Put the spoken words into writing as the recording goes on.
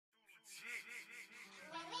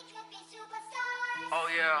Oh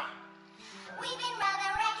yeah. We've been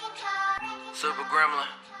robbing wrecking cars. Super Gremlin.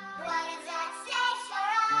 What is that stage for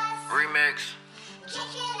us? Remix.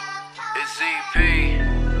 Kicking up cars. It's ZP.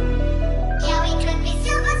 Yeah, we could be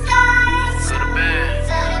superstars. Could've been.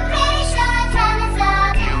 So the pretty sure the time is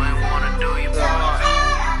up. You ain't wanna do your So we part.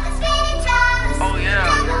 fell off the spinning tops. Oh yeah.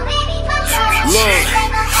 Come on, baby, put your Look,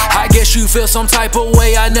 I guess you feel some type of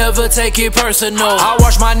way, I never take it personal. I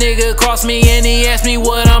watch my nigga cross me and he asked me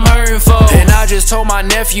what I'm hurting for, and I just told my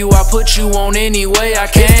nephew I put you on any way I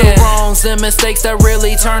can. It's the wrongs and mistakes that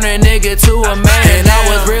really turn a nigga to a man, and I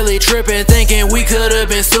was really tripping thinking we could've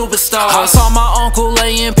been superstars. I saw my uncle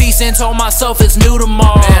lay in peace and told myself it's new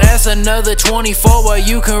tomorrow, and that's another 24 where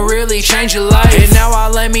you can really change your life. And now I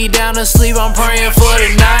lay me down to sleep, I'm praying for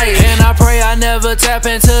the night, and I pray I never tap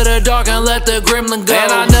into the dark and let the gremlin go.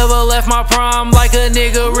 And I never left my prime like a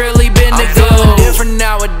nigga really been to go. Feeling different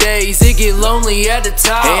nowadays, it get lonely at the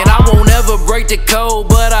top, and I won't ever break the code,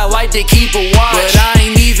 but I like to keep a watch. But I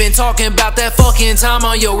ain't even talking about that fucking time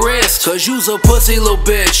on your wrist, cause you's a pussy little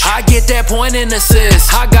bitch. I get that point and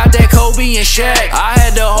assist, I got that Kobe and Shaq, I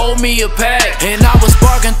had to hold me a pack, and I was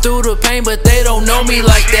sparking through the pain, but they don't know me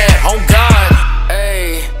like that. Oh God,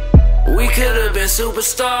 hey, we could've been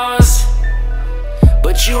superstars,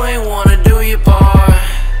 but you ain't wanna do your part,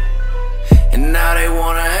 and now they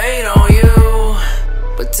wanna hate on you.